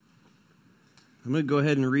I'm going to go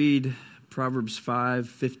ahead and read Proverbs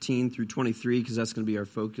 5:15 through 23 because that's going to be our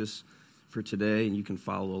focus for today, and you can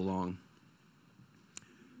follow along.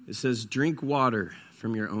 It says, "Drink water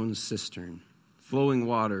from your own cistern, flowing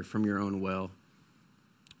water from your own well.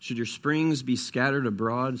 Should your springs be scattered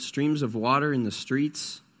abroad, streams of water in the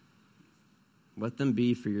streets, let them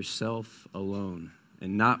be for yourself alone,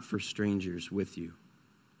 and not for strangers with you.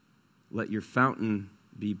 Let your fountain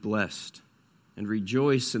be blessed, and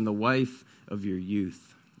rejoice in the wife of your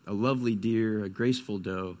youth, a lovely deer, a graceful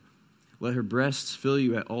doe. Let her breasts fill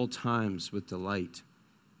you at all times with delight.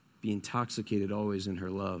 Be intoxicated always in her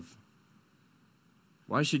love.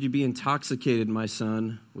 Why should you be intoxicated, my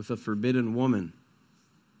son, with a forbidden woman,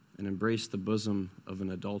 and embrace the bosom of an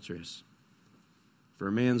adulteress? For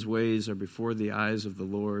a man's ways are before the eyes of the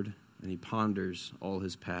Lord, and he ponders all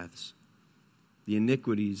his paths. The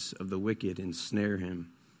iniquities of the wicked ensnare him,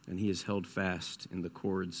 and he is held fast in the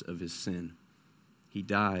cords of his sin. He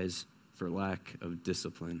dies for lack of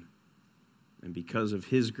discipline, and because of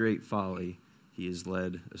his great folly, he is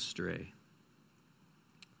led astray."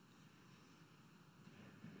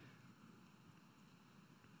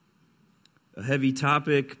 A heavy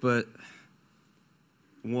topic, but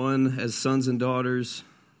one as sons and daughters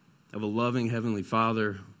of a loving Heavenly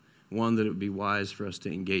Father, one that it would be wise for us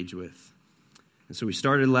to engage with. And so we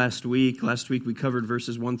started last week. Last week we covered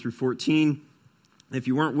verses 1 through 14. If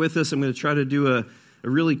you weren't with us, I'm going to try to do a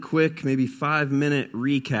really quick, maybe 5-minute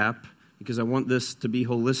recap, because I want this to be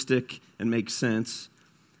holistic and make sense.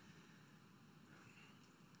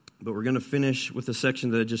 But we're going to finish with the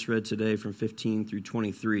section that I just read today from 15 through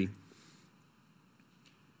 23.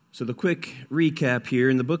 So the quick recap here,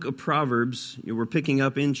 in the book of Proverbs, we're picking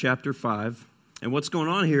up in chapter 5. And what's going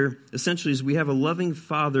on here, essentially, is we have a loving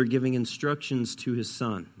father giving instructions to his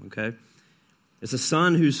son, okay? It's a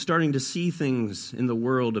son who's starting to see things in the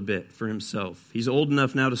world a bit for himself. He's old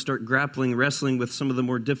enough now to start wrestling with some of the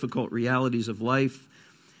more difficult realities of life.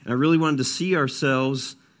 And I really wanted to see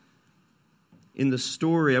ourselves in the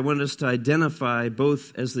story. I wanted us to identify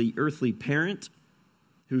both as the earthly parent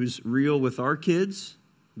who's real with our kids,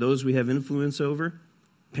 those we have influence over,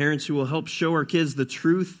 parents who will help show our kids the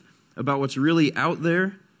truth about what's really out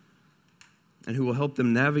there and who will help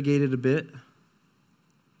them navigate it a bit.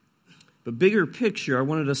 But bigger picture, I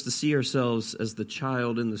wanted us to see ourselves as the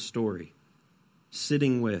child in the story,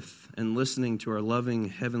 sitting with and listening to our loving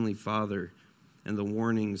Heavenly Father and the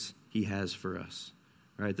warnings He has for us.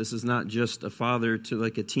 Right? This is not just a father to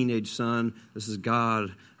like a teenage son. This is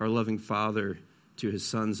God, our loving Father, to His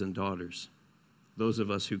sons and daughters, those of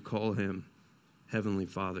us who call Him Heavenly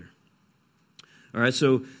Father. All right,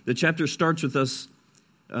 so the chapter starts with us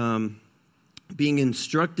being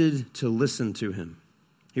instructed to listen to Him.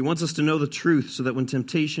 He wants us to know the truth so that when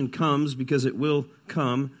temptation comes, because it will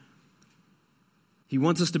come, He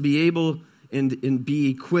wants us to be able and be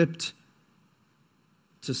equipped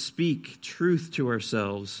to speak truth to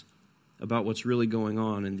ourselves about what's really going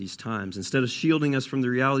on in these times. Instead of shielding us from the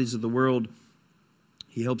realities of the world,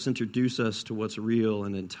 He helps introduce us to what's real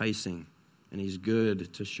and enticing. And He's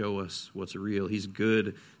good to show us what's real. He's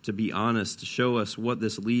good to be honest, to show us what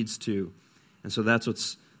this leads to. And so that's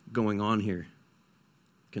what's going on here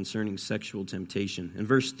concerning sexual temptation. In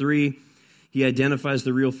verse 3, he identifies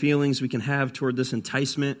the real feelings we can have toward this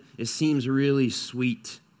enticement. It seems really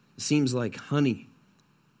sweet. It seems like honey.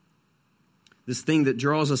 This thing that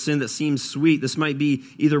draws us in that seems sweet. This might be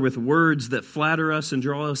either with words that flatter us and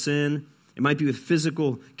draw us in. It might be with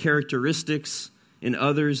physical characteristics in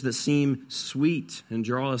others that seem sweet and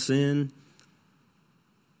draw us in.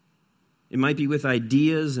 It might be with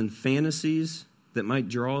ideas and fantasies that might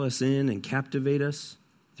draw us in and captivate us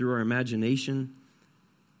through our imagination.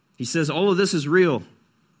 He says all of this is real.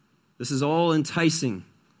 This is all enticing.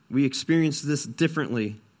 We experience this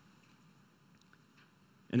differently.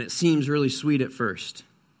 And it seems really sweet at first.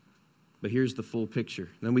 But here's the full picture.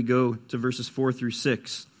 Then we go to verses 4 through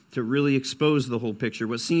 6 to really expose the whole picture.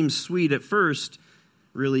 What seems sweet at first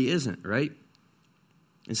really isn't, right?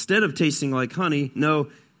 Instead of tasting like honey, no,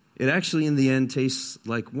 it actually in the end tastes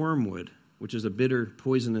like wormwood, which is a bitter,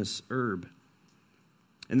 poisonous herb.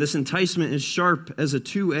 And this enticement is sharp as a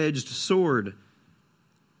two-edged sword,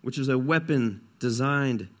 which is a weapon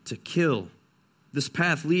designed to kill. This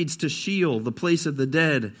path leads to Sheol, the place of the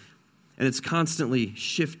dead, and it's constantly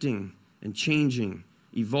shifting and changing,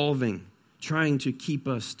 evolving, trying to keep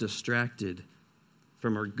us distracted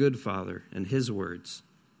from our good Father and His words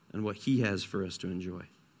and what He has for us to enjoy.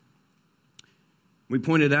 We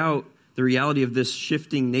pointed out the reality of this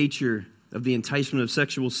shifting nature of the enticement of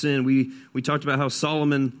sexual sin. We talked about how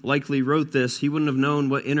Solomon likely wrote this. He wouldn't have known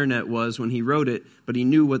what internet was when he wrote it, but he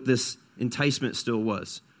knew what this enticement still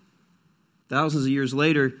was. Thousands of years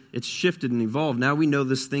later, it's shifted and evolved. Now we know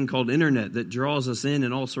this thing called internet that draws us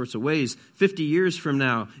in all sorts of ways. 50 years from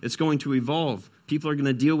now, it's going to evolve. People are going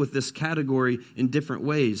to deal with this category in different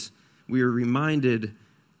ways. We are reminded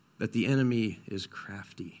that the enemy is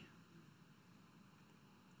crafty.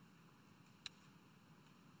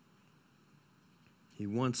 He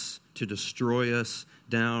wants to destroy us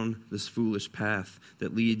down this foolish path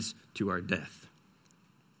that leads to our death,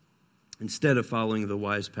 instead of following the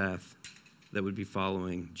wise path that would be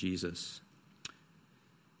following Jesus.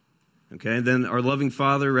 Okay, and then our loving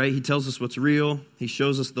Father, right? He tells us what's real. He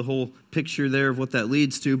shows us the whole picture there of what that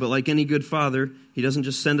leads to. But like any good father, he doesn't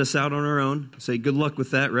just send us out on our own, say, good luck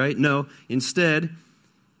with that, right? No, instead,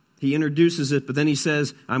 he introduces it, but then he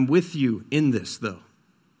says, I'm with you in this, though.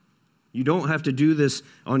 You don't have to do this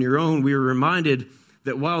on your own. We are reminded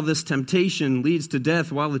that while this temptation leads to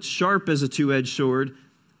death, while it's sharp as a two-edged sword,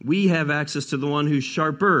 we have access to the one who's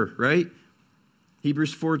sharper, right?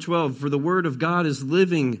 Hebrews 4:12, for the word of God is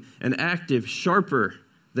living and active, sharper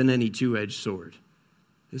than any two-edged sword.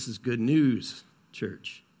 This is good news,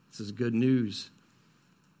 church. This is good news.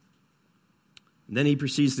 And then he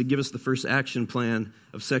proceeds to give us the first action plan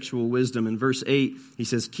of sexual wisdom. In verse 8, he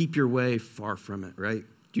says, keep your way far from it, right?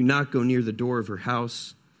 Do not go near the door of her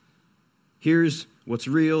house. Here's what's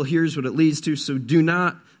real. Here's what it leads to. So do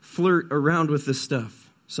not flirt around with this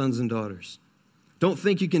stuff, sons and daughters. Don't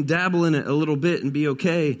think you can dabble in it a little bit and be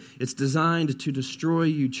okay. It's designed to destroy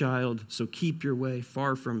you, child. So keep your way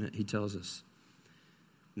far from it, he tells us.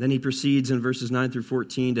 And then he proceeds in verses 9 through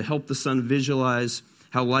 14 to help the son visualize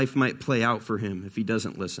how life might play out for him if he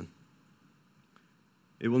doesn't listen.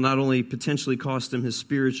 It will not only potentially cost him his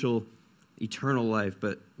spiritual, eternal life,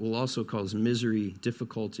 but will also cause misery,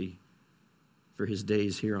 difficulty for his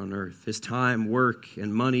days here on earth. His time, work,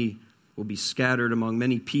 and money will be scattered among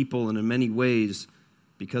many people and in many ways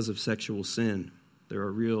because of sexual sin. There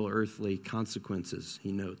are real earthly consequences,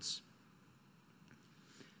 he notes.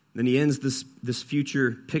 Then he ends this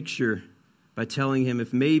future picture by telling him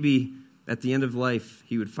if maybe at the end of life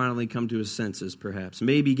he would finally come to his senses, perhaps,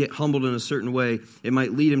 maybe get humbled in a certain way, it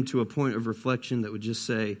might lead him to a point of reflection that would just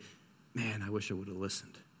say, man, I wish I would have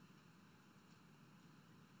listened.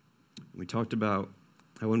 We talked about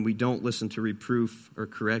how when we don't listen to reproof or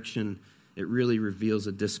correction, it really reveals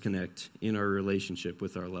a disconnect in our relationship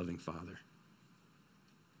with our loving Father.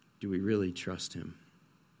 Do we really trust him?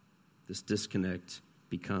 This disconnect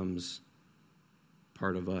becomes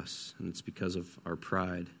part of us, and it's because of our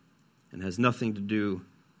pride and has nothing to do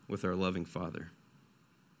with our loving Father.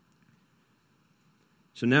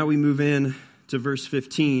 So now we move in to verse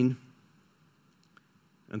 15.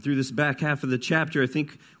 And through this back half of the chapter, I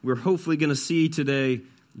think we're hopefully going to see today,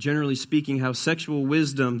 generally speaking, how sexual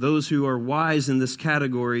wisdom, those who are wise in this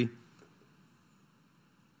category,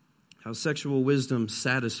 how sexual wisdom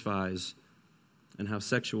satisfies and how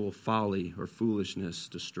sexual folly or foolishness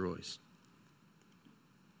destroys.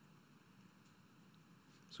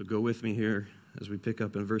 So go with me here as we pick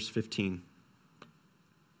up in verse 15.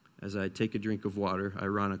 As I take a drink of water,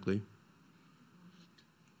 ironically.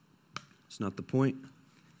 It's not the point.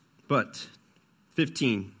 But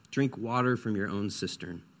 15, drink water from your own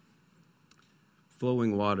cistern,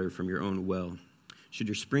 flowing water from your own well. Should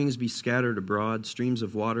your springs be scattered abroad, streams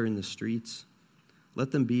of water in the streets,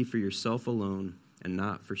 let them be for yourself alone and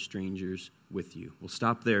not for strangers with you. We'll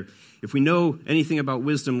stop there. If we know anything about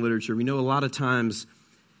wisdom literature, we know a lot of times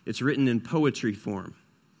it's written in poetry form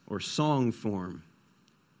or song form,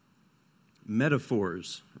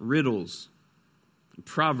 metaphors, riddles,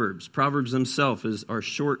 Proverbs. Proverbs themselves are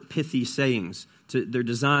short, pithy sayings. They're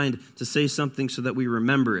designed to say something so that we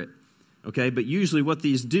remember it. Okay, but usually what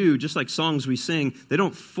these do, just like songs we sing, they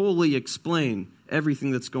don't fully explain everything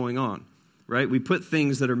that's going on, right? We put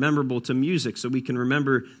things that are memorable to music so we can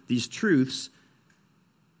remember these truths.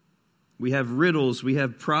 We have riddles, we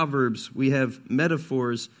have proverbs, we have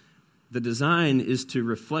metaphors. The design is to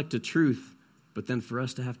reflect a truth, but then for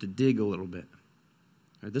us to have to dig a little bit.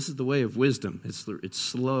 This is the way of wisdom. It's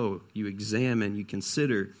slow. You examine, you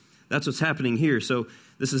consider. That's what's happening here. So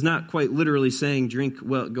this is not quite literally saying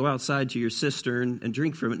go outside to your cistern and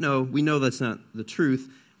drink from it. No, we know that's not the truth.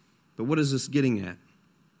 But what is this getting at?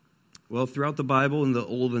 Well, throughout the Bible in the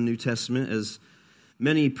Old and New Testament, as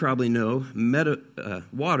many probably know,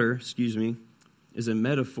 water is a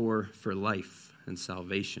metaphor for life and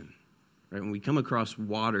salvation. Right? When we come across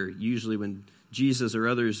water, usually when Jesus or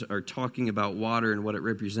others are talking about water and what it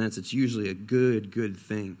represents, it's usually a good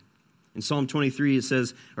thing. In Psalm 23, it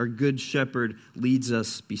says, our good shepherd leads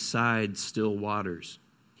us beside still waters.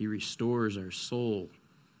 He restores our soul.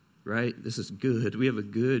 right? This is good. We have a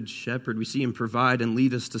good shepherd. We see him provide and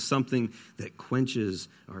lead us to something that quenches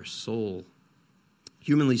our soul.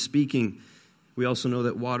 Humanly speaking, we also know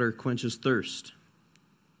that water quenches thirst.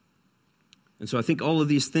 And so I think all of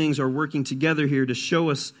these things are working together here to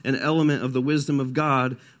show us an element of the wisdom of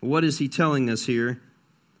God. What is he telling us here?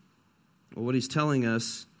 Well, what he's telling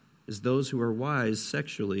us is those who are wise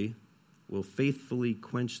sexually will faithfully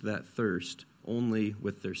quench that thirst only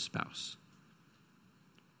with their spouse.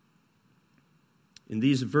 In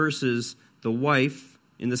these verses, the wife,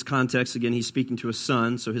 in this context, again, he's speaking to a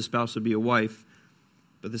son, so his spouse would be a wife,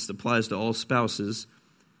 but this applies to all spouses.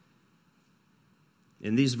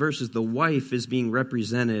 In these verses, the wife is being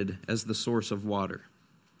represented as the source of water.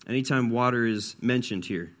 Anytime water is mentioned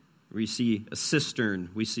here, we see a cistern,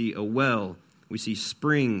 we see a well, we see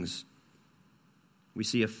springs, we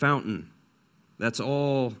see a fountain. That's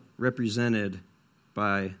all represented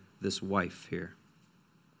by this wife here.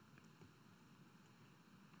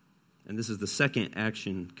 And this is the second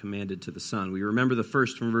action commanded to the son. We remember the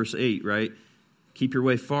first from verse 8, right? Keep your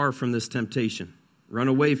way far from this temptation. Run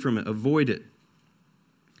away from it. Avoid it.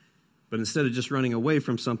 But instead of just running away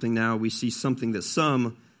from something now, we see something that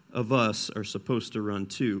some of us are supposed to run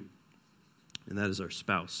to, and that is our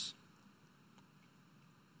spouse.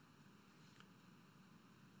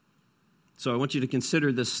 So I want you to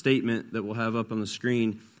consider this statement that we'll have up on the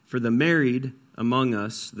screen. For the married among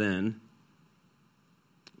us, then,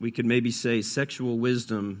 we could maybe say sexual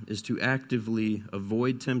wisdom is to actively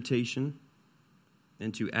avoid temptation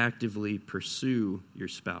and to actively pursue your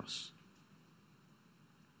spouse.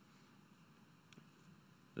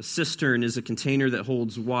 A cistern is a container that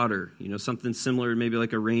holds water, something similar, maybe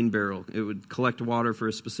like a rain barrel. It would collect water for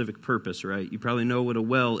a specific purpose, right? You probably know what a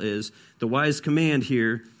well is. The wise command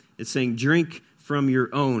here is saying, drink from your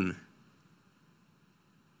own.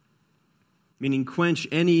 Meaning quench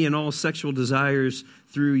any and all sexual desires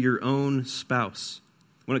through your own spouse.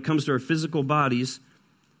 When it comes to our physical bodies,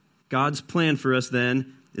 God's plan for us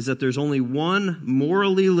then is that there's only one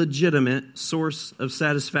morally legitimate source of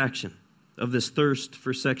satisfaction of this thirst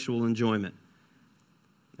for sexual enjoyment,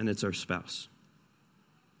 and it's our spouse.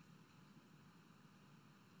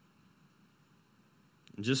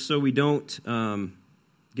 And just so we don't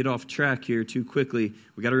get off track here too quickly,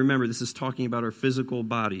 we got to remember this is talking about our physical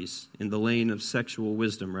bodies in the lane of sexual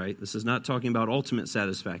wisdom, right? This is not talking about ultimate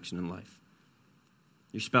satisfaction in life.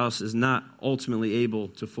 Your spouse is not ultimately able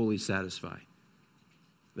to fully satisfy.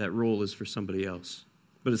 That role is for somebody else.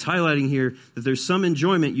 But it's highlighting here that there's some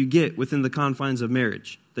enjoyment you get within the confines of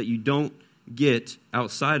marriage that you don't get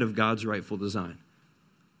outside of God's rightful design.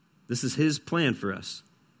 This is his plan for us.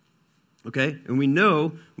 Okay? And we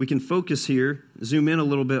know we can focus here, zoom in a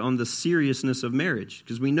little bit on the seriousness of marriage,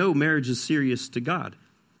 because we know marriage is serious to God.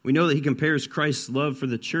 We know that he compares Christ's love for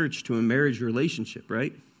the church to a marriage relationship,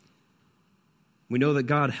 right? We know that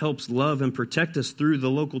God helps love and protect us through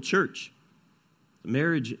the local church.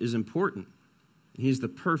 Marriage is important. He's the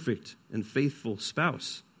perfect and faithful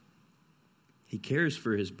spouse. He cares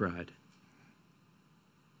for his bride.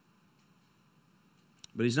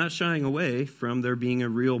 But he's not shying away from there being a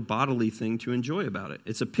real bodily thing to enjoy about it.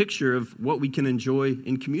 It's a picture of what we can enjoy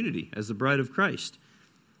in community as the bride of Christ.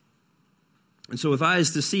 And so with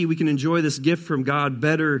eyes to see, we can enjoy this gift from God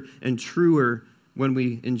better and truer when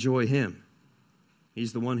we enjoy him.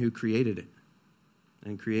 He's the one who created it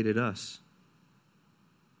and created us.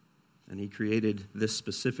 And he created this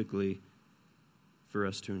specifically for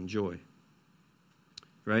us to enjoy.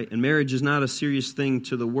 Right? And marriage is not a serious thing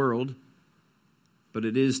to the world, but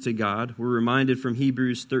it is to God. We're reminded from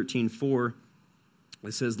Hebrews 13:4.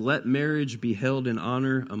 It says, "Let marriage be held in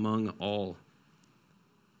honor among all,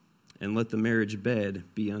 and let the marriage bed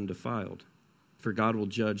be undefiled, for God will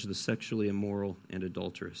judge the sexually immoral and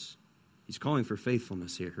adulterous." He's calling for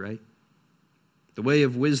faithfulness here, right? The way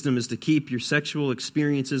of wisdom is to keep your sexual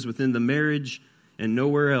experiences within the marriage and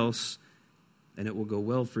nowhere else, and it will go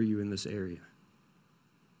well for you in this area.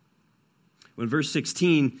 When verse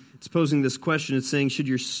 16, it's posing this question, it's saying, should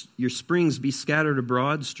your springs be scattered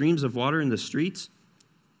abroad, streams of water in the streets?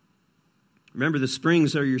 Remember, the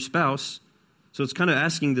springs are your spouse, so it's kind of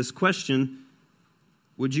asking this question,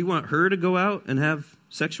 would you want her to go out and have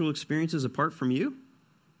sexual experiences apart from you?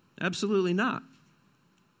 Absolutely not.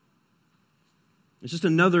 It's just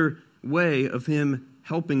another way of him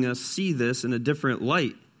helping us see this in a different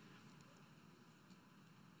light.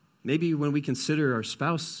 Maybe when we consider our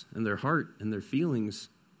spouse and their heart and their feelings,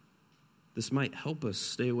 this might help us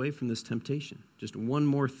stay away from this temptation. Just one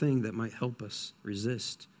more thing that might help us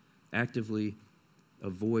resist, actively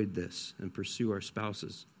avoid this and pursue our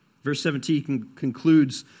spouses. Verse 17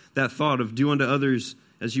 concludes that thought of do unto others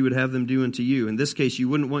as you would have them do unto you. In this case, you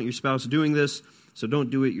wouldn't want your spouse doing this, so don't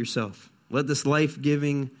do it yourself. Let this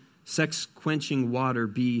life-giving, sex-quenching water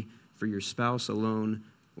be for your spouse alone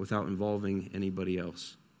without involving anybody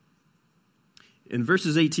else. In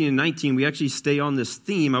verses 18 and 19, we actually stay on this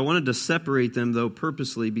theme. I wanted to separate them, though,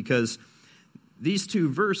 purposely, because these two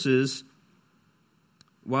verses,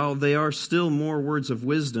 while they are still more words of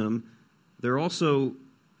wisdom, they're also,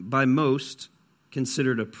 by most,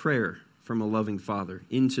 considered a prayer from a loving father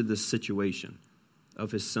into this situation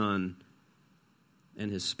of his son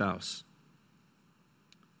and his spouse.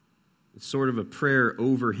 It's sort of a prayer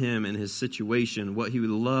over him and his situation, what he would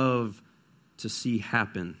love to see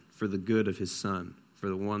happen for the good of his son, for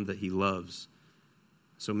the one that he loves.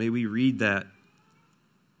 So may we read that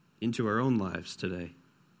into our own lives today.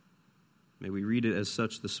 May we read it as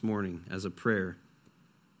such this morning, as a prayer.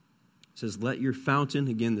 It says, let your fountain,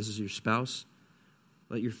 again, this is your spouse,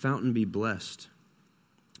 let your fountain be blessed,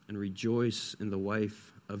 and rejoice in the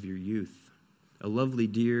wife of your youth. A lovely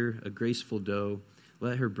deer, a graceful doe,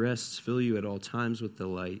 let her breasts fill you at all times with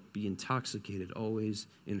delight. Be intoxicated always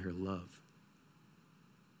in her love.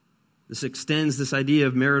 This extends this idea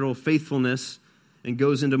of marital faithfulness and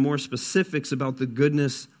goes into more specifics about the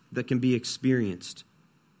goodness that can be experienced.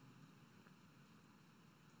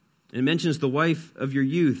 It mentions the wife of your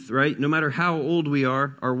youth, right? No matter how old we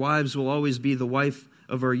are, our wives will always be the wife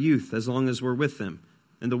of our youth as long as we're with them.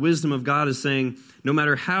 And the wisdom of God is saying, no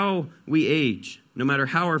matter how we age, no matter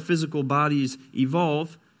how our physical bodies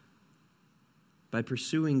evolve, by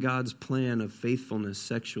pursuing God's plan of faithfulness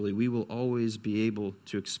sexually, we will always be able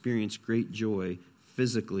to experience great joy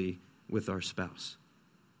physically with our spouse.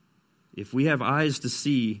 If we have eyes to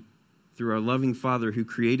see through our loving Father who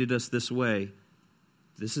created us this way,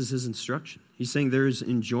 this is his instruction. He's saying there is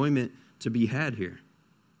enjoyment to be had here.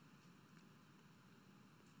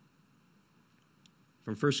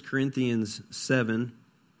 From 1 Corinthians 7,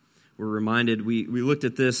 we're reminded, we looked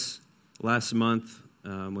at this last month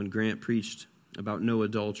when Grant preached about no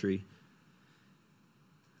adultery.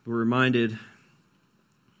 We're reminded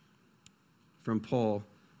from Paul,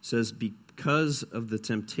 says, because of the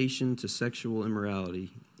temptation to sexual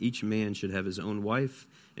immorality, each man should have his own wife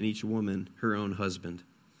and each woman her own husband.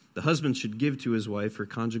 The husband should give to his wife her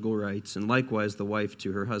conjugal rights, and likewise the wife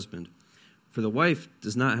to her husband. For the wife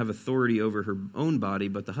does not have authority over her own body,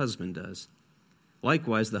 but the husband does.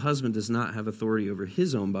 Likewise, the husband does not have authority over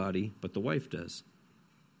his own body, but the wife does.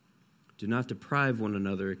 Do not deprive one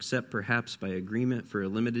another, except perhaps by agreement for a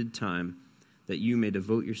limited time, that you may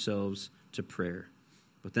devote yourselves to prayer.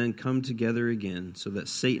 But then come together again, so that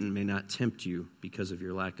Satan may not tempt you because of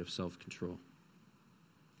your lack of self-control.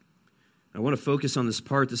 I want to focus on this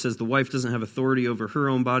part that says the wife doesn't have authority over her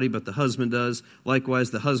own body, but the husband does.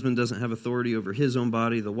 Likewise, the husband doesn't have authority over his own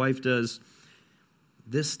body, the wife does.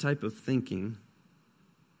 This type of thinking.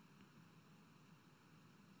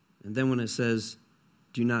 And then when it says,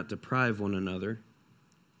 do not deprive one another,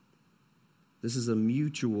 this is a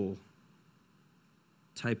mutual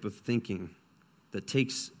type of thinking that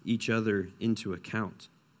takes each other into account.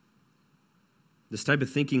 This type of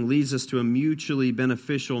thinking leads us to a mutually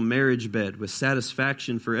beneficial marriage bed with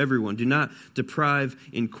satisfaction for everyone. Do not deprive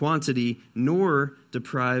in quantity, nor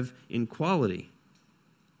deprive in quality.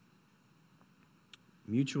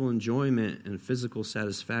 Mutual enjoyment and physical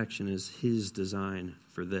satisfaction is his design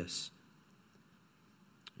for this.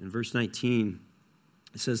 In verse 19,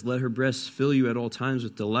 it says, let her breasts fill you at all times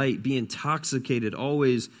with delight. Be intoxicated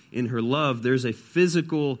always in her love. There's a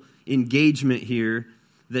physical engagement here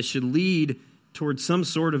that should lead towards some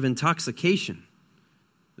sort of intoxication.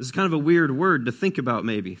 This is kind of a weird word to think about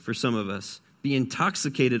maybe for some of us. Be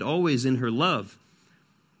intoxicated always in her love.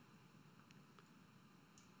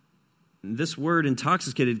 This word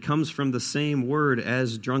intoxicated comes from the same word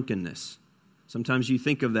as drunkenness. Sometimes you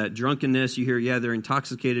think of that drunkenness, you hear, yeah, they're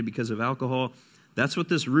intoxicated because of alcohol. That's what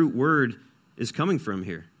this root word is coming from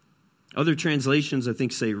here. Other translations, I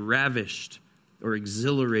think, say ravished or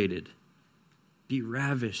exhilarated. Be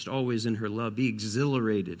ravished always in her love. Be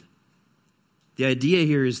exhilarated. The idea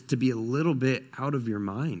here is to be a little bit out of your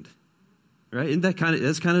mind, right? Isn't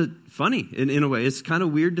that's kind of funny in a way. It's kind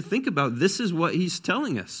of weird to think about. This is what he's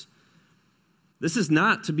telling us. This is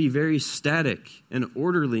not to be very static and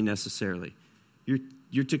orderly necessarily.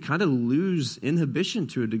 You're to kind of lose inhibition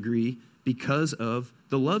to a degree because of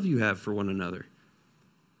the love you have for one another.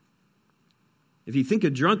 If you think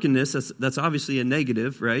of drunkenness, that's obviously a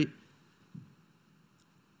negative, right?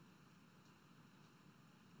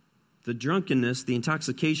 The drunkenness, the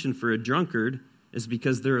intoxication for a drunkard is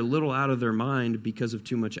because they're a little out of their mind because of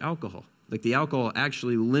too much alcohol. Like the alcohol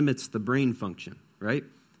actually limits the brain function, right?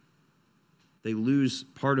 They lose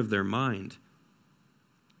part of their mind.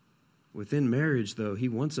 Within marriage, though, he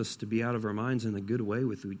wants us to be out of our minds in a good way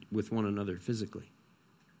with one another physically.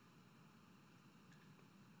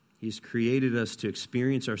 He's created us to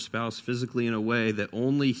experience our spouse physically in a way that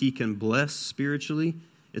only he can bless spiritually.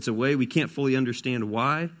 It's a way we can't fully understand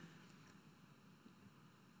why,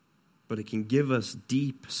 but it can give us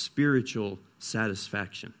deep spiritual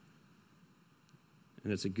satisfaction.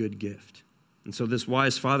 And it's a good gift. And so this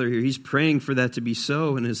wise father here, he's praying for that to be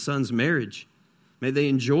so in his son's marriage. May they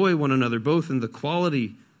enjoy one another, both in the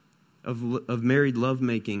quality of married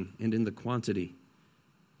lovemaking and in the quantity.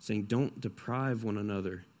 Saying, don't deprive one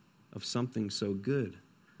another of something so good.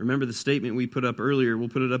 Remember the statement we put up earlier. We'll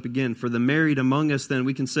put it up again. For the married among us, then,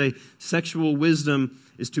 we can say sexual wisdom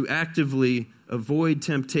is to actively avoid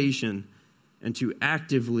temptation and to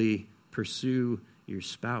actively pursue your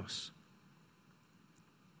spouse.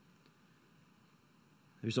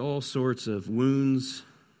 There's all sorts of wounds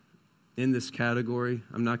in this category.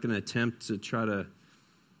 I'm not going to attempt to try to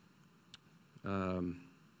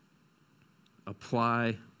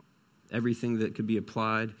apply everything that could be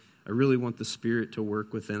applied. I really want the Spirit to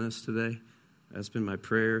work within us today. That's been my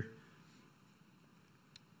prayer.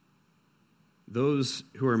 Those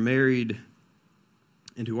who are married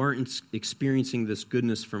and who aren't experiencing this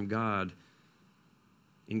goodness from God,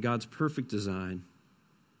 in God's perfect design,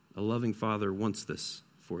 a loving Father wants this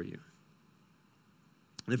for you.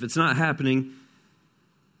 And if it's not happening,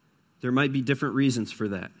 there might be different reasons for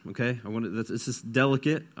that, okay? This is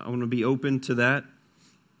delicate. I want to be open to that.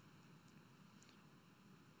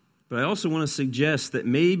 But I also want to suggest that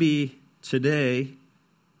maybe today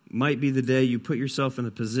might be the day you put yourself in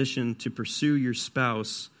a position to pursue your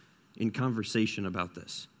spouse in conversation about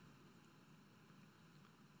this.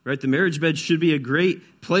 Right? The marriage bed should be a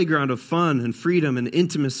great playground of fun and freedom and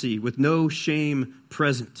intimacy with no shame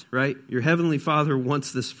present, right? Your Heavenly Father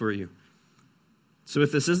wants this for you. So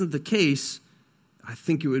if this isn't the case, I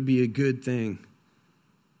think it would be a good thing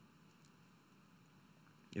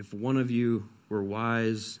if one of you were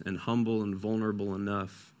wise and humble and vulnerable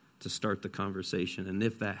enough to start the conversation. And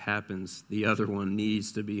if that happens, the other one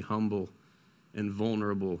needs to be humble and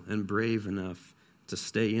vulnerable and brave enough to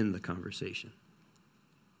stay in the conversation.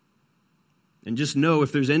 And just know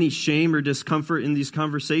if there's any shame or discomfort in these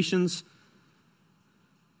conversations,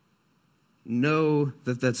 know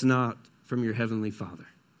that that's not from your Heavenly Father.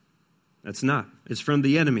 That's not. It's from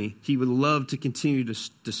the enemy. He would love to continue to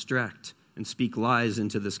distract and speak lies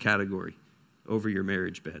into this category over your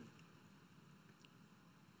marriage bed.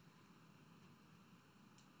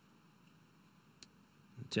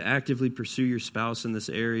 To actively pursue your spouse in this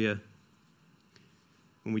area,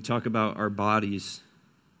 when we talk about our bodies,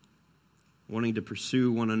 wanting to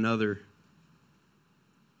pursue one another,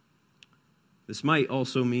 this might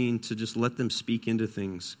also mean to just let them speak into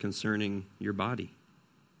things concerning your body.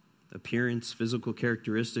 Appearance, physical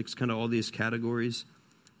characteristics, kind of all these categories.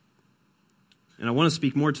 And I want to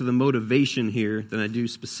speak more to the motivation here than I do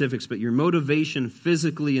specifics, but your motivation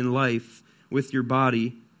physically in life with your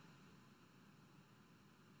body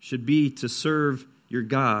should be to serve your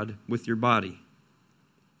God with your body.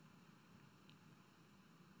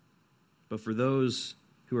 But for those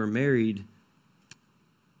who are married,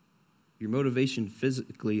 your motivation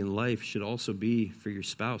physically in life should also be for your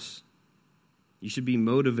spouse. You should be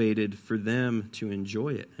motivated for them to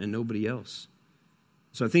enjoy it and nobody else.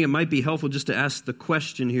 So I think it might be helpful just to ask the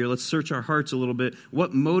question here. Let's search our hearts a little bit.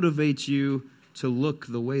 What motivates you to look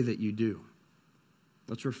the way that you do?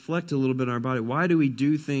 Let's reflect a little bit on our body. Why do we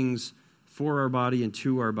do things for our body and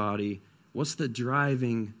to our body? What's the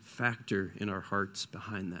driving factor in our hearts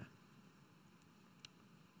behind that?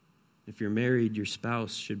 If you're married, your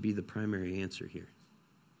spouse should be the primary answer here.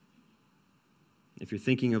 If you're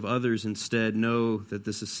thinking of others instead, know that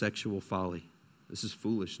this is sexual folly. This is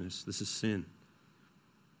foolishness. This is sin.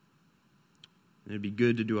 And it'd be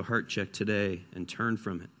good to do a heart check today and turn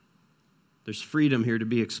from it. There's freedom here to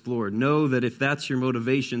be explored. Know that if that's your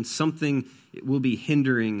motivation, something will be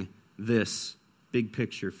hindering this big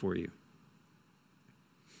picture for you.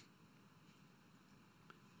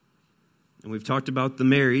 And we've talked about the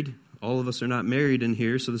married. All of us are not married in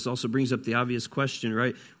here, so this also brings up the obvious question,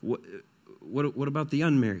 right? What about the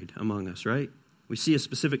unmarried among us, right? We see a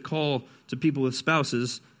specific call to people with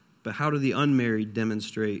spouses, but how do the unmarried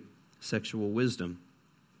demonstrate sexual wisdom?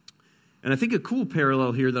 And I think a cool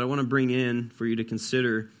parallel here that I want to bring in for you to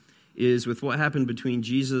consider is with what happened between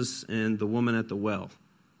Jesus and the woman at the well.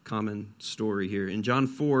 Common story here. In John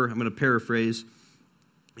 4, I'm going to paraphrase.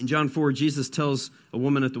 In John 4, Jesus tells a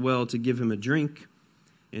woman at the well to give him a drink.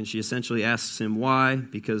 And she essentially asks him why,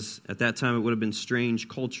 because at that time it would have been strange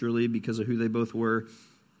culturally because of who they both were.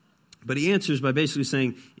 But he answers by basically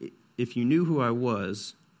saying, if you knew who I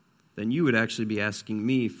was, then you would actually be asking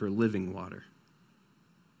me for living water.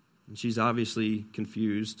 And she's obviously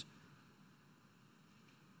confused.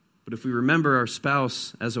 But if we remember our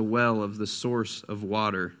spouse as a well of the source of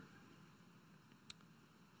water,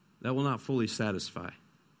 that will not fully satisfy.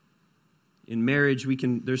 In marriage,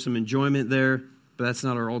 there's some enjoyment there, but that's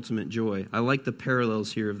not our ultimate joy. I like the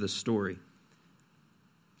parallels here of this story.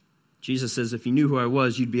 Jesus says, if you knew who I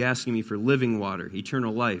was, you'd be asking me for living water,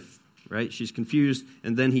 eternal life, right? She's confused,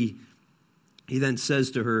 and then he then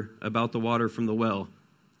says to her about the water from the well,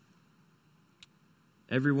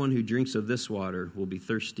 everyone who drinks of this water will be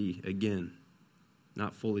thirsty again,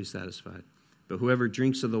 not fully satisfied. But whoever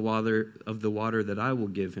drinks of the water that I will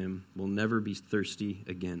give him will never be thirsty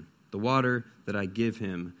again. The water that I give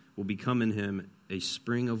him will become in him a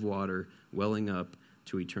spring of water welling up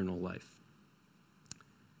to eternal life.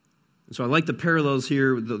 And so I like the parallels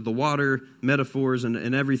here, the water metaphors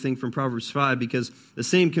and everything from Proverbs 5, because the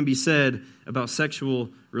same can be said about sexual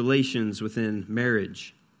relations within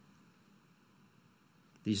marriage.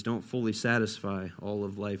 These don't fully satisfy all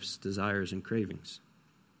of life's desires and cravings.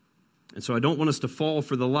 And so I don't want us to fall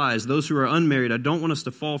for the lies. Those who are unmarried, I don't want us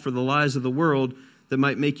to fall for the lies of the world that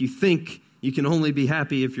might make you think you can only be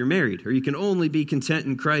happy if you're married, or you can only be content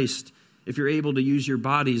in Christ if you're able to use your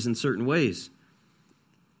bodies in certain ways.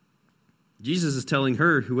 Jesus is telling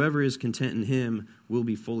her, whoever is content in him will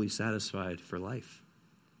be fully satisfied for life.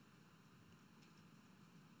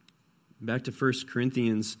 Back to 1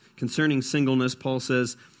 Corinthians, concerning singleness, Paul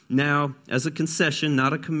says, now, as a concession,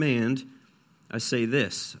 not a command, I say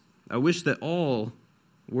this, I wish that all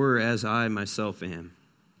were as I myself am,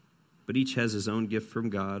 but each has his own gift from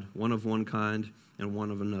God, one of one kind and one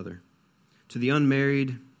of another. To the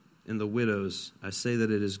unmarried and the widows, I say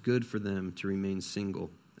that it is good for them to remain single,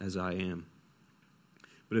 as I am.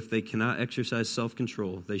 But if they cannot exercise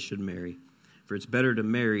self-control, they should marry, for it's better to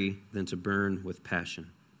marry than to burn with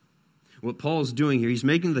passion. What Paul's doing here, he's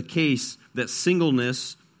making the case that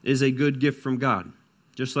singleness is a good gift from God,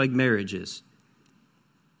 just like marriage is.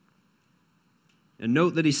 And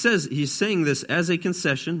note that he's saying this as a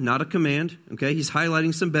concession, not a command. Okay, he's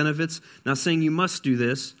highlighting some benefits, not saying you must do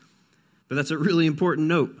this, but that's a really important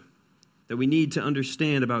note that we need to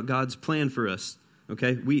understand about God's plan for us.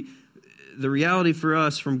 Okay, the reality for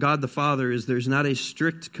us from God the Father is there's not a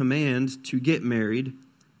strict command to get married,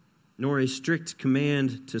 nor a strict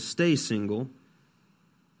command to stay single,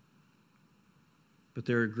 but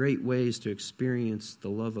there are great ways to experience the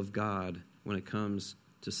love of God when it comes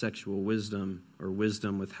to sexual wisdom or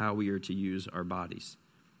wisdom with how we are to use our bodies.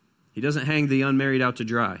 He doesn't hang the unmarried out to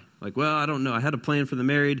dry. Like, well, I don't know. I had a plan for the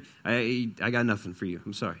married. I got nothing for you.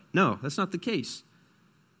 I'm sorry. No, that's not the case.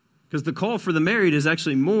 Because the call for the married is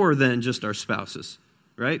actually more than just our spouses,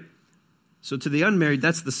 right? So to the unmarried,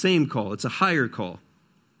 that's the same call. It's a higher call.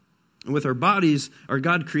 And with our bodies, our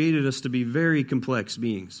God created us to be very complex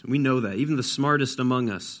beings. We know that. Even the smartest among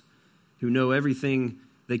us who know everything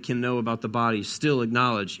they can know about the body still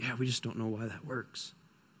acknowledge, yeah, we just don't know why that works.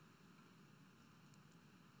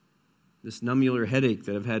 This nummular headache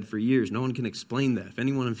that I've had for years, no one can explain that. If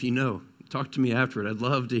anyone of you know, talk to me afterward. I'd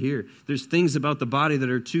love to hear. There's things about the body that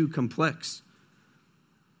are too complex.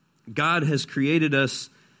 God has created us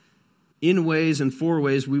in ways and for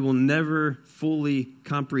ways we will never fully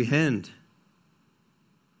comprehend.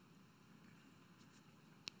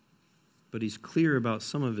 But he's clear about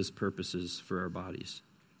some of his purposes for our bodies.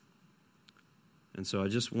 And so I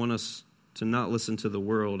just want us to not listen to the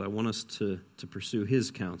world. I want us to pursue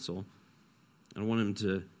his counsel. I want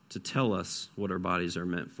him to tell us what our bodies are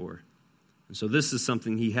meant for. And so this is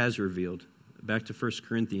something he has revealed. Back to 1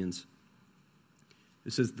 Corinthians.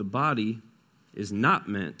 It says the body is not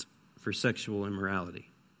meant for sexual immorality.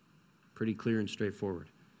 Pretty clear and straightforward.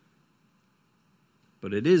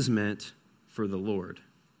 But it is meant for the Lord,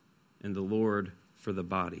 and the Lord for the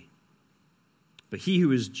body. But he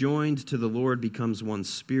who is joined to the Lord becomes one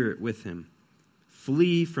spirit with him.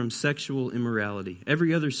 Flee from sexual immorality.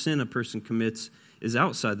 Every other sin a person commits is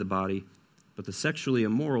outside the body, but the sexually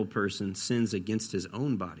immoral person sins against his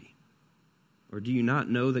own body. Or do you not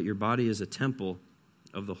know that your body is a temple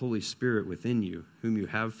of the Holy Spirit within you, whom you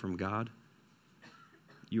have from God?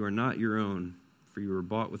 You are not your own, for you were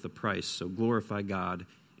bought with a price, so glorify God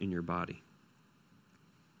in your body.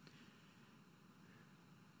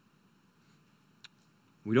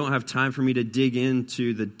 We don't have time for me to dig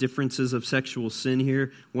into the differences of sexual sin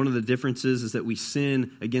here. One of the differences is that we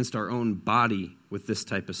sin against our own body with this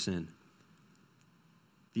type of sin.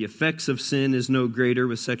 The effects of sin is no greater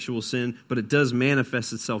with sexual sin, but it does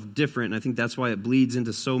manifest itself different. And I think that's why it bleeds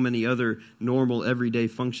into so many other normal, everyday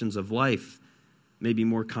functions of life, maybe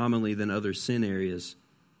more commonly than other sin areas.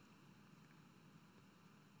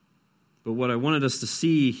 But what I wanted us to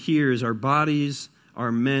see here is our bodies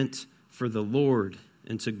are meant for the Lord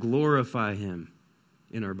and to glorify Him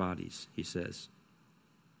in our bodies, he says.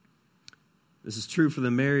 This is true for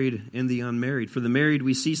the married and the unmarried. For the married,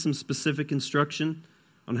 we see some specific instruction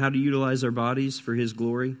on how to utilize our bodies for His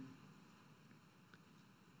glory.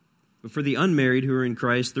 But for the unmarried who are in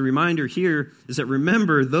Christ, the reminder here is that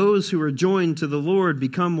remember, those who are joined to the Lord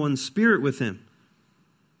become one spirit with Him.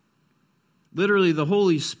 Literally, the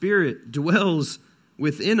Holy Spirit dwells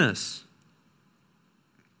within us.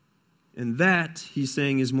 And that, he's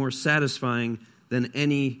saying, is more satisfying than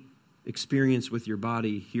any experience with your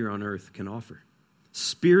body here on earth can offer.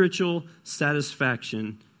 Spiritual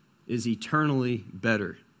satisfaction is eternally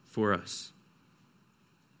better for us.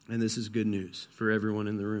 And this is good news for everyone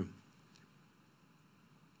in the room.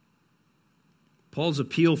 Paul's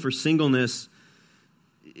appeal for singleness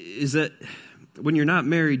is that when you're not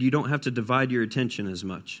married, you don't have to divide your attention as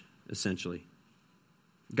much, essentially.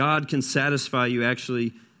 God can satisfy you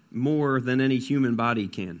actually more than any human body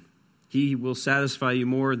can. He will satisfy you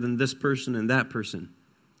more than this person and that person.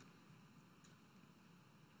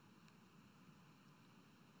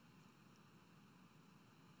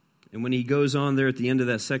 And when he goes on there at the end of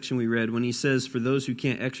that section we read, when he says, for those who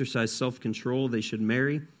can't exercise self-control, they should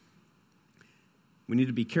marry. We need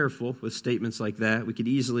to be careful with statements like that. We could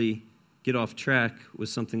easily get off track with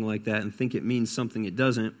something like that and think it means something it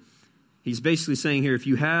doesn't. He's basically saying here, if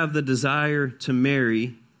you have the desire to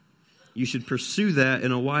marry, you should pursue that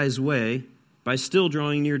in a wise way by still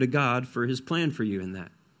drawing near to God for His plan for you in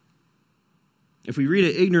that. If we read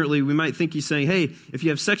it ignorantly, we might think he's saying, hey, if you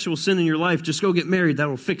have sexual sin in your life, just go get married,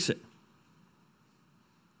 that'll fix it.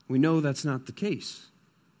 We know that's not the case.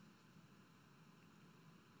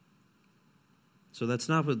 So that's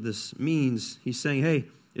not what this means. He's saying, hey,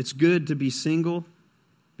 it's good to be single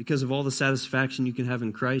because of all the satisfaction you can have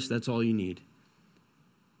in Christ. That's all you need.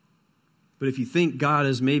 But if you think God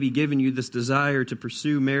has maybe given you this desire to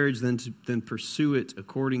pursue marriage, then pursue it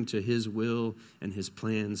according to His will and His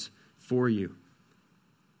plans for you.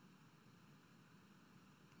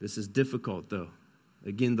 This is difficult, though.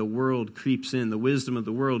 Again, the world creeps in. The wisdom of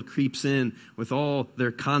the world creeps in with all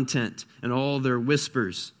their content and all their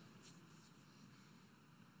whispers.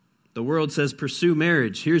 The world says, pursue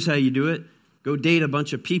marriage. Here's how you do it. Go date a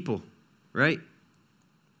bunch of people, right?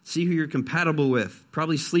 See who you're compatible with.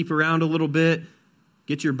 Probably sleep around a little bit.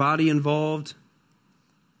 Get your body involved.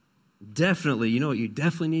 Definitely, you know what you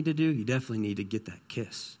definitely need to do? You definitely need to get that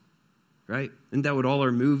kiss, right? Isn't that what all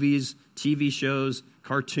our movies, TV shows,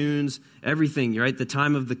 cartoons, everything, right? The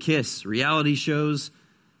time of the kiss, reality shows,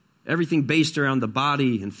 everything based around the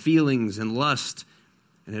body and feelings and lust.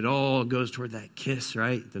 And it all goes toward that kiss,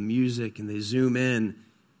 right? The music, and they zoom in.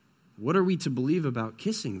 What are we to believe about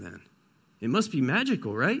kissing then? It must be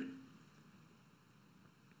magical, right?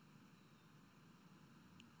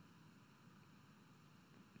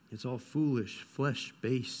 It's all foolish,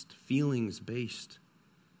 flesh-based, feelings-based,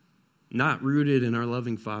 not rooted in our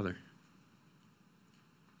loving Father.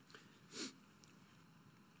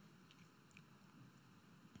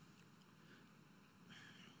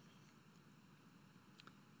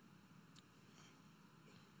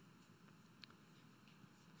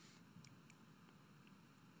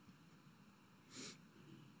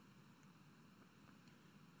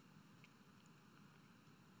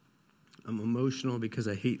 I'm emotional because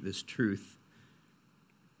I hate this truth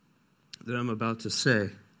that I'm about to say.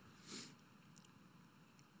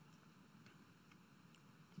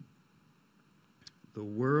 The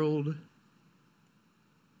world,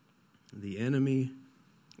 the enemy,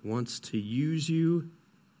 wants to use you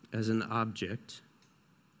as an object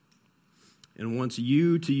and wants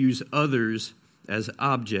you to use others as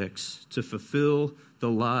objects to fulfill the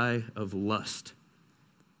lie of lust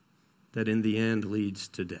that in the end leads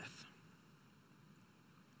to death.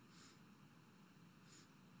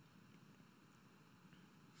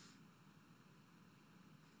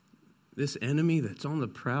 This enemy that's on the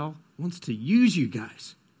prowl wants to use you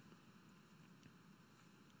guys.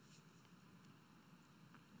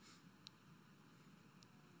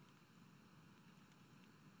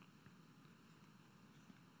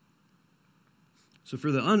 So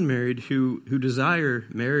for the unmarried who desire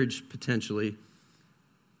marriage potentially,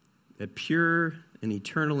 a pure and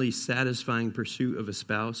eternally satisfying pursuit of a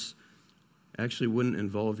spouse actually wouldn't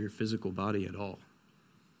involve your physical body at all.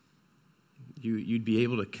 You'd be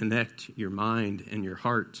able to connect your mind and your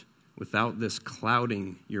heart without this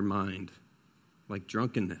clouding your mind like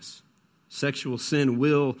drunkenness. Sexual sin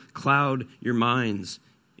will cloud your minds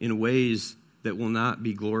in ways that will not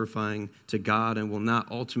be glorifying to God and will not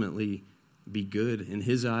ultimately be good in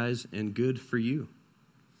His eyes and good for you.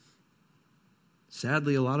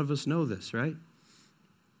 Sadly, a lot of us know this, right?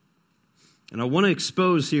 And I want to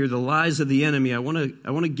expose here the lies of the enemy. I want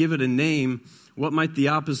to give it a name. What might the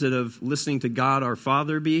opposite of listening to God, our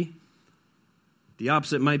Father, be? The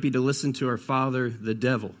opposite might be to listen to our father, the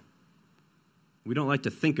devil. We don't like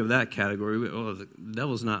to think of that category. The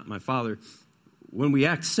devil's not my father. When we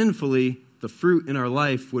act sinfully, the fruit in our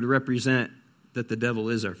life would represent that the devil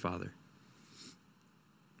is our father.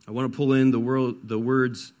 I want to pull in the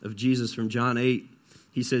words of Jesus from John 8.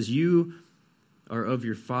 He says, "You are of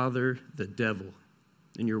your father, the devil,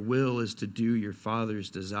 and your will is to do your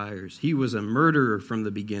father's desires. He was a murderer from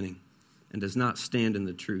the beginning and does not stand in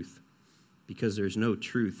the truth, because there's no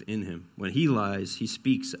truth in him. When he lies, he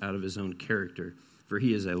speaks out of his own character, for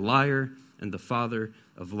he is a liar and the father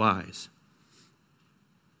of lies."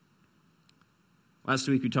 Last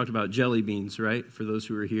week we talked about jelly beans, right, for those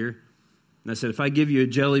who were here. And I said, if I give you a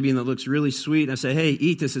jelly bean that looks really sweet, and I say, hey,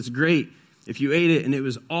 eat this, it's great. If you ate it and it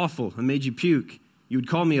was awful and made you puke, you would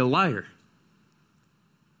call me a liar.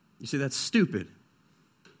 You say, that's stupid.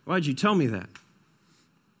 Why'd you tell me that?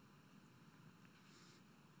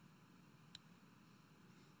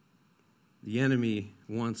 The enemy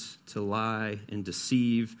wants to lie and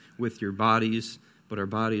deceive with your bodies, but our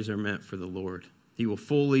bodies are meant for the Lord. He will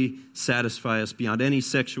fully satisfy us beyond any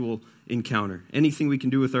sexual encounter. Anything we can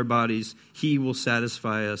do with our bodies, He will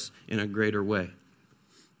satisfy us in a greater way.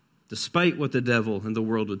 Despite what the devil and the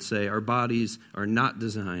world would say, our bodies are not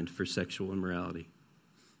designed for sexual immorality.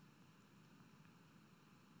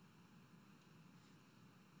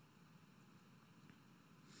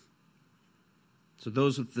 So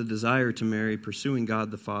those with the desire to marry, pursuing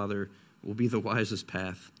God the Father, will be the wisest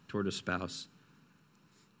path toward a spouse.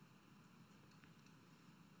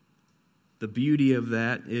 The beauty of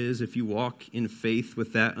that is if you walk in faith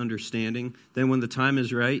with that understanding, then when the time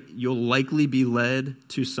is right, you'll likely be led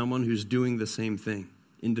to someone who's doing the same thing,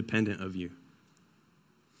 independent of you.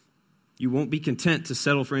 You won't be content to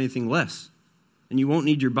settle for anything less, and you won't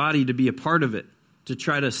need your body to be a part of it to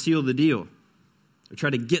try to seal the deal or try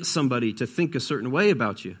to get somebody to think a certain way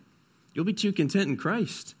about you. You'll be too content in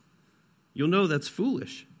Christ. You'll know that's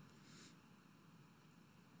foolish.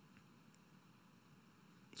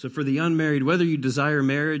 So for the unmarried, whether you desire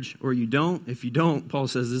marriage or you don't, if you don't, Paul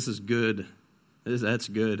says this is good. That's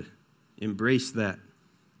good. Embrace that.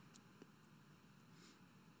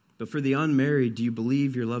 But for the unmarried, do you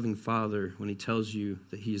believe your loving Father when He tells you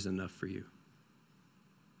that He is enough for you?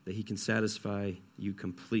 That He can satisfy you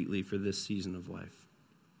completely for this season of life?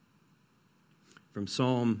 From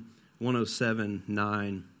Psalm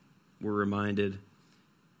 107:9, we're reminded,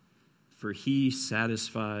 "For He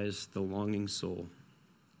satisfies the longing soul,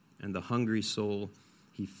 and the hungry soul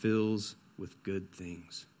He fills with good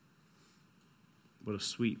things." What a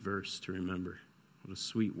sweet verse to remember. What a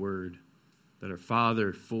sweet word that our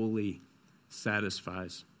Father fully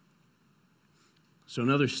satisfies. So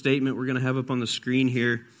another statement we're going to have up on the screen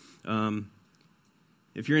here.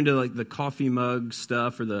 If you're into like the coffee mug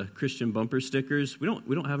stuff or the Christian bumper stickers, we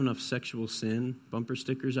don't have enough sexual sin bumper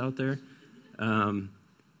stickers out there.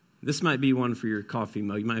 This might be one for your coffee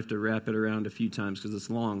mug. You might have to wrap it around a few times because it's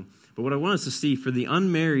long. But what I want us to see for the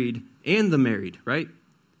unmarried and the married, right?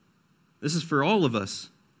 This is for all of us.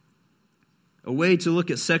 A way to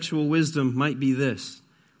look at sexual wisdom might be this: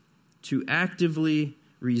 to actively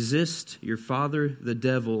resist your father, the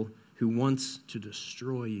devil, who wants to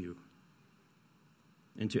destroy you,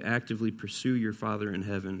 and to actively pursue your Father in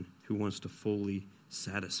heaven, who wants to fully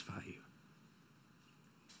satisfy you.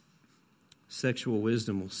 Sexual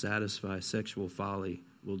wisdom will satisfy, sexual folly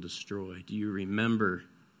will destroy. Do you remember?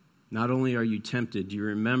 Not only are you tempted, do you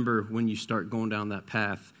remember when you start going down that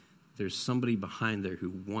path, there's somebody behind there who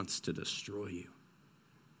wants to destroy you?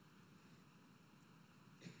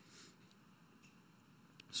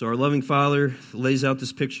 So our loving Father lays out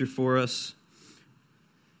this picture for us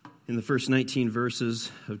in the first 19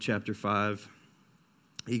 verses of chapter 5.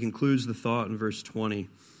 He concludes the thought in verse 20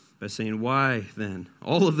 by saying, "Why then?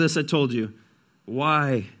 All of this I told you.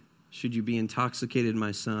 Why should you be intoxicated,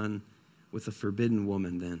 my son, with a forbidden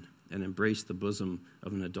woman then, and embrace the bosom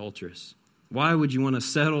of an adulteress? Why would you want to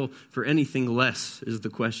settle for anything less is the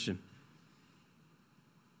question.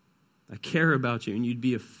 I care about you, and you'd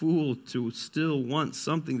be a fool to still want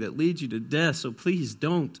something that leads you to death, so please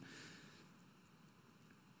don't."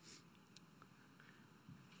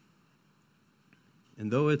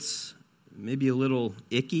 And though it's maybe a little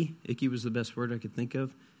icky. Icky was the best word I could think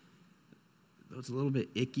of. It's a little bit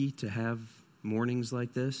icky to have mornings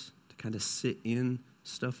like this, to kind of sit in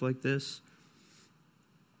stuff like this.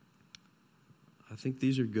 I think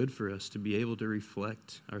these are good for us to be able to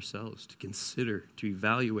reflect ourselves, to consider, to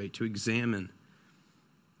evaluate, to examine.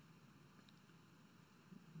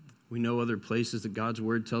 We know other places that God's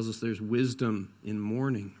word tells us there's wisdom in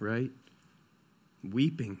mourning, right?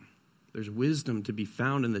 Weeping. There's wisdom to be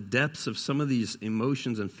found in the depths of some of these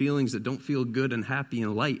emotions and feelings that don't feel good and happy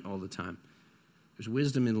and light all the time. There's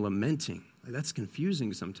wisdom in lamenting. That's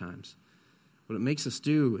confusing sometimes. What it makes us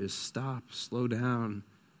do is stop, slow down,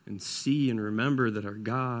 and see and remember that our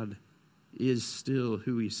God is still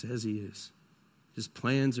who he says he is. His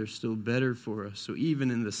plans are still better for us. So even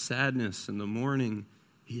in the sadness and the mourning,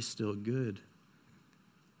 he's still good.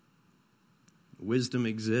 Wisdom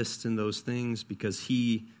exists in those things because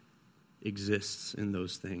he exists in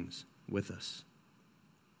those things with us.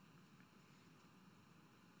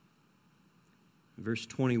 Verse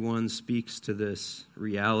 21 speaks to this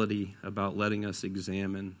reality about letting us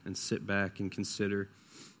examine and sit back and consider.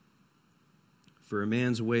 For a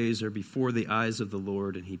man's ways are before the eyes of the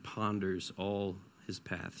Lord, and he ponders all his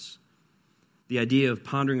paths. The idea of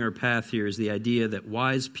pondering our path here is the idea that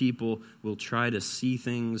wise people will try to see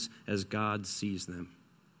things as God sees them.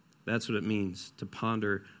 That's what it means to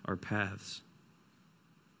ponder our paths.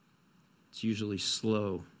 It's usually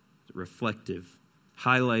slow, reflective,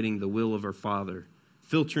 highlighting the will of our Father,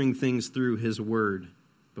 filtering things through his word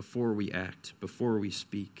before we act, before we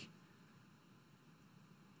speak.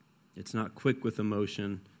 It's not quick with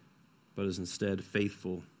emotion, but is instead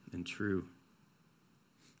faithful and true.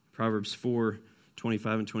 Proverbs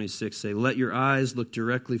 4:25 and 26 say, "Let your eyes look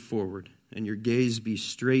directly forward, and your gaze be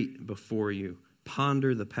straight before you.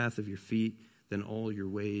 Ponder the path of your feet, then all your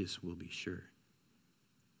ways will be sure."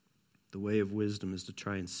 The way of wisdom is to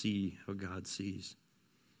try and see how God sees.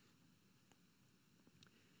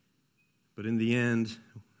 But in the end,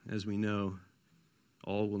 as we know,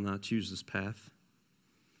 all will not choose this path.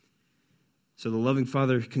 So the loving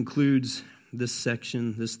Father concludes this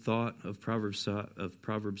section, this thought of Proverbs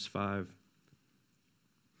 5,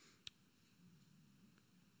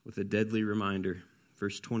 with a deadly reminder.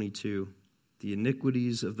 Verse 22, "The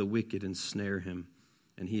iniquities of the wicked ensnare him,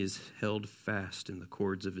 and he is held fast in the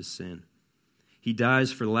cords of his sin. He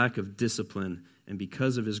dies for lack of discipline, and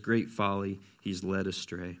because of his great folly, he's led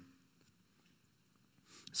astray."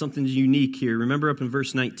 Something unique here. Remember up in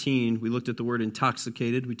verse 19, we looked at the word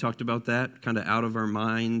intoxicated. We talked about that, kind of out of our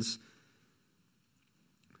minds.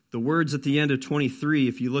 The words at the end of 23,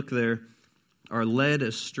 if you look there, are led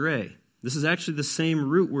astray. This is actually the same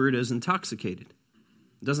root word as intoxicated.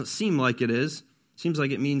 It doesn't seem like it is. It seems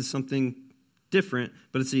like it means something different,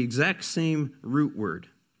 but it's the exact same root word.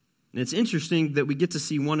 And it's interesting that we get to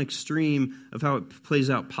see one extreme of how it plays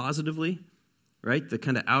out positively, right? The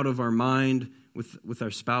kind of out of our mind with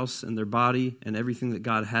our spouse and their body and everything that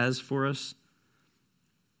God has for us.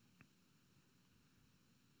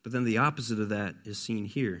 But then the opposite of that is seen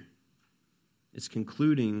here. It's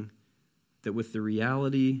concluding that with the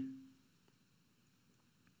reality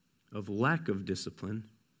of lack of discipline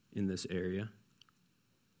in this area,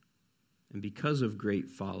 and because of great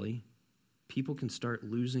folly, people can start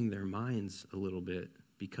losing their minds a little bit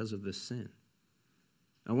because of this sin.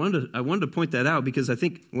 I wanted to point that out because I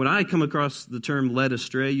think when I come across the term led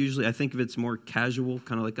astray, usually I think of it's more casual,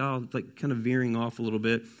 kind of like kind of veering off a little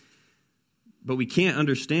bit. But we can't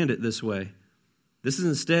understand it this way. This is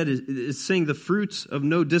instead, it's saying the fruits of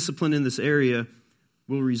no discipline in this area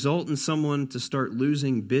will result in someone to start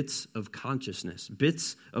losing bits of consciousness,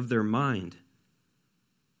 bits of their mind,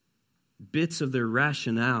 bits of their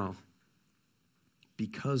rationale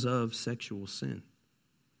because of sexual sin.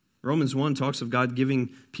 Romans 1 talks of God giving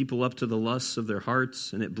people up to the lusts of their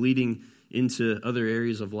hearts and it bleeding into other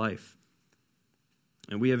areas of life.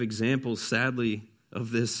 And we have examples, sadly,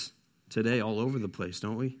 of this today all over the place,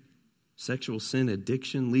 don't we? Sexual sin,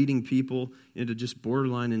 addiction, leading people into just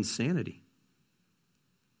borderline insanity.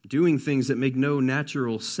 Doing things that make no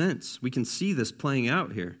natural sense. We can see this playing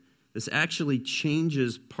out here. This actually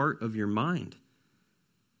changes part of your mind.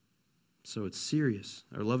 So it's serious.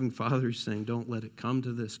 Our loving Father is saying, don't let it come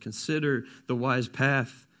to this. Consider the wise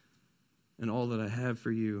path and all that I have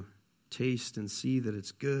for you. Taste and see that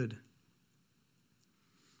it's good.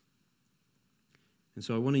 And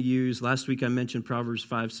so I want to use, last week I mentioned Proverbs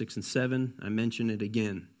 5, 6, and 7. I mention it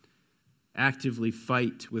again. Actively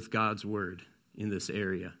fight with God's word in this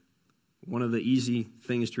area. One of the easy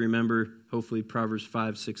things to remember, hopefully Proverbs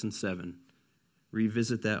 5, 6, and 7.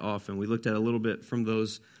 Revisit that often. We looked at a little bit from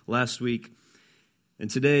those last week. And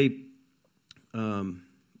today, I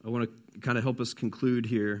want to kind of help us conclude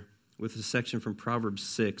here with a section from Proverbs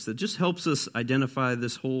 6 that just helps us identify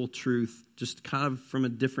this whole truth just kind of from a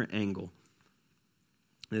different angle.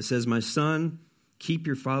 And it says, "My son, keep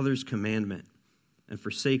your father's commandment and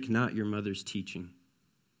forsake not your mother's teaching."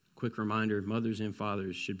 Quick reminder, mothers and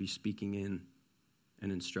fathers should be speaking in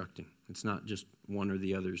and instructing. It's not just one or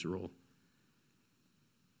the other's role.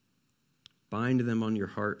 "Bind them on your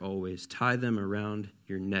heart always. Tie them around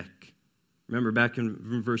your neck." Remember back in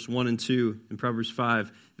verse 1 and 2 in Proverbs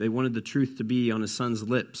 5, they wanted the truth to be on his son's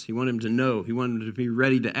lips. He wanted him to know. He wanted him to be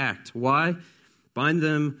ready to act. Why? "Bind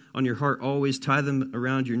them on your heart always. Tie them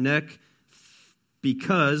around your neck.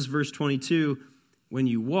 Because," verse 22, "when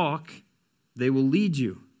you walk, they will lead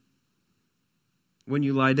you. When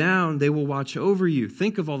you lie down, they will watch over you."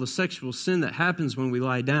 Think of all the sexual sin that happens when we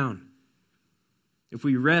lie down. If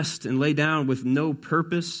we rest and lay down with no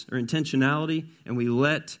purpose or intentionality, and we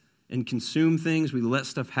let and consume things, we let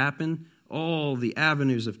stuff happen, all the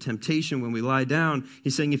avenues of temptation when we lie down,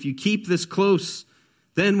 he's saying if you keep this close,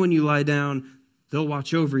 then when you lie down, they'll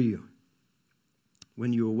watch over you.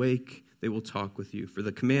 When you awake, they will talk with you. For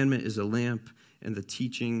the commandment is a lamp, and the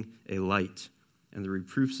teaching a light, and the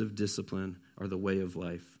reproofs of discipline are the way of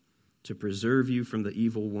life, to preserve you from the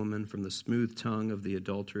evil woman, from the smooth tongue of the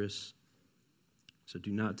adulteress. So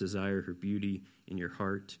do not desire her beauty in your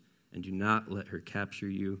heart, and do not let her capture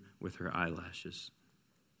you with her eyelashes.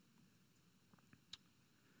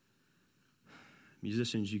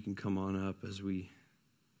 Musicians, you can come on up as we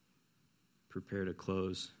prepare to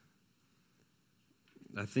close.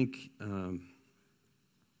 I think when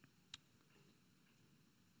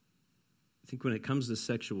it comes to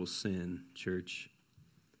sexual sin, church,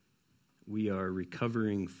 we are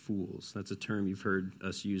recovering fools. That's a term you've heard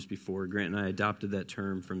us use before. Grant and I adopted that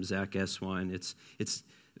term from Zach Eswine. It's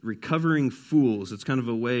recovering fools. It's kind of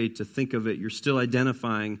a way to think of it. You're still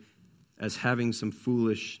identifying as having some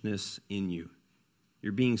foolishness in you.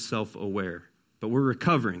 You're being self-aware. But we're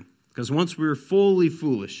recovering, because once we were fully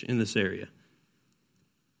foolish in this area.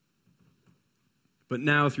 But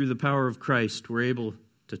now, through the power of Christ, we're able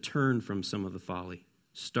to turn from some of the folly,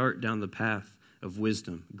 start down the path of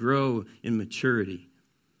wisdom, grow in maturity.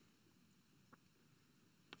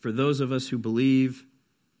 For those of us who believe,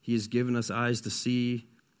 he has given us eyes to see,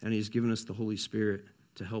 and he has given us the Holy Spirit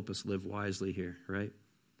to help us live wisely here, right?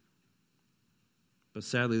 But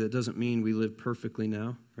sadly, that doesn't mean we live perfectly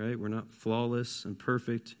now, right? We're not flawless and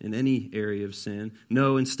perfect in any area of sin.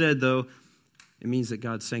 No, instead, though, it means that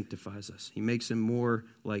God sanctifies us. He makes us more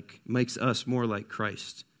like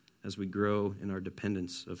Christ as we grow in our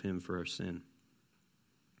dependence of him for our sin.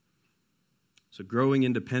 So growing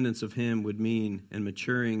in dependence of him would mean, and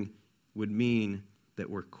maturing would mean, that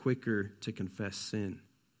we're quicker to confess sin.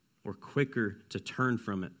 We're quicker to turn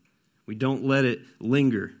from it. We don't let it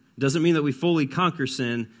linger. It doesn't mean that we fully conquer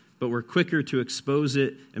sin, but we're quicker to expose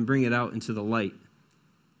it and bring it out into the light.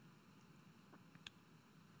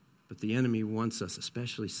 But the enemy wants us,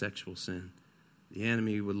 especially sexual sin. The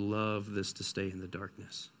enemy would love this to stay in the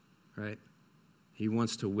darkness, right? He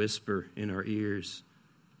wants to whisper in our ears,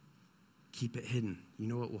 keep it hidden. You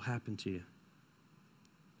know what will happen to you.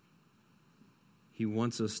 He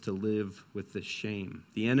wants us to live with this shame.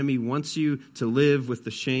 The enemy wants you to live with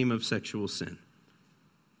the shame of sexual sin.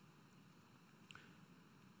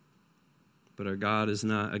 But our God is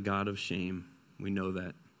not a God of shame. We know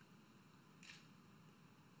that.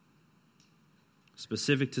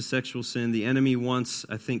 Specific to sexual sin, the enemy wants,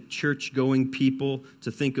 I think, church-going people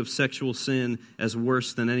to think of sexual sin as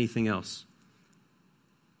worse than anything else.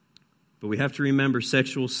 But we have to remember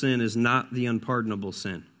sexual sin is not the unpardonable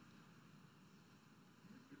sin.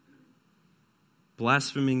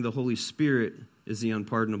 Blaspheming the Holy Spirit is the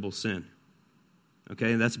unpardonable sin.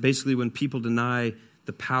 Okay, and that's basically when people deny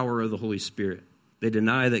the power of the Holy Spirit. They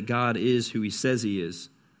deny that God is who he says he is.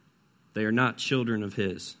 They are not children of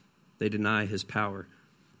his. They deny his power.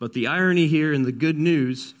 But the irony here and the good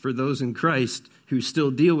news for those in Christ who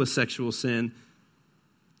still deal with sexual sin,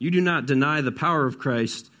 you do not deny the power of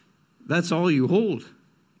Christ. That's all you hold.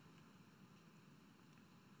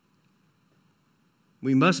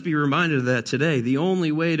 We must be reminded of that today. The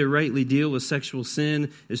only way to rightly deal with sexual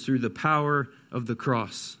sin is through the power of the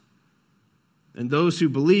cross. And those who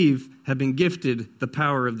believe have been gifted the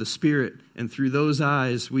power of the Spirit. And through those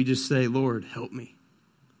eyes, we just say, Lord, help me.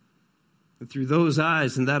 And through those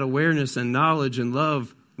eyes and that awareness and knowledge and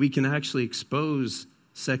love, we can actually expose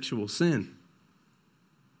sexual sin.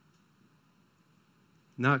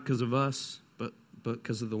 Not because of us, but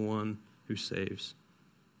because of the one who saves.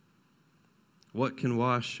 What can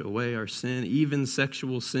wash away our sin, even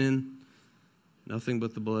sexual sin? Nothing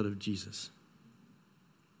but the blood of Jesus.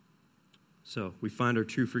 So we find our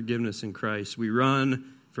true forgiveness in Christ. We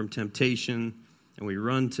run from temptation, and we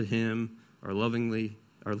run to him, our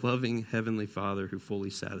loving Heavenly Father who fully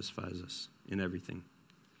satisfies us in everything.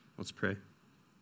 Let's pray.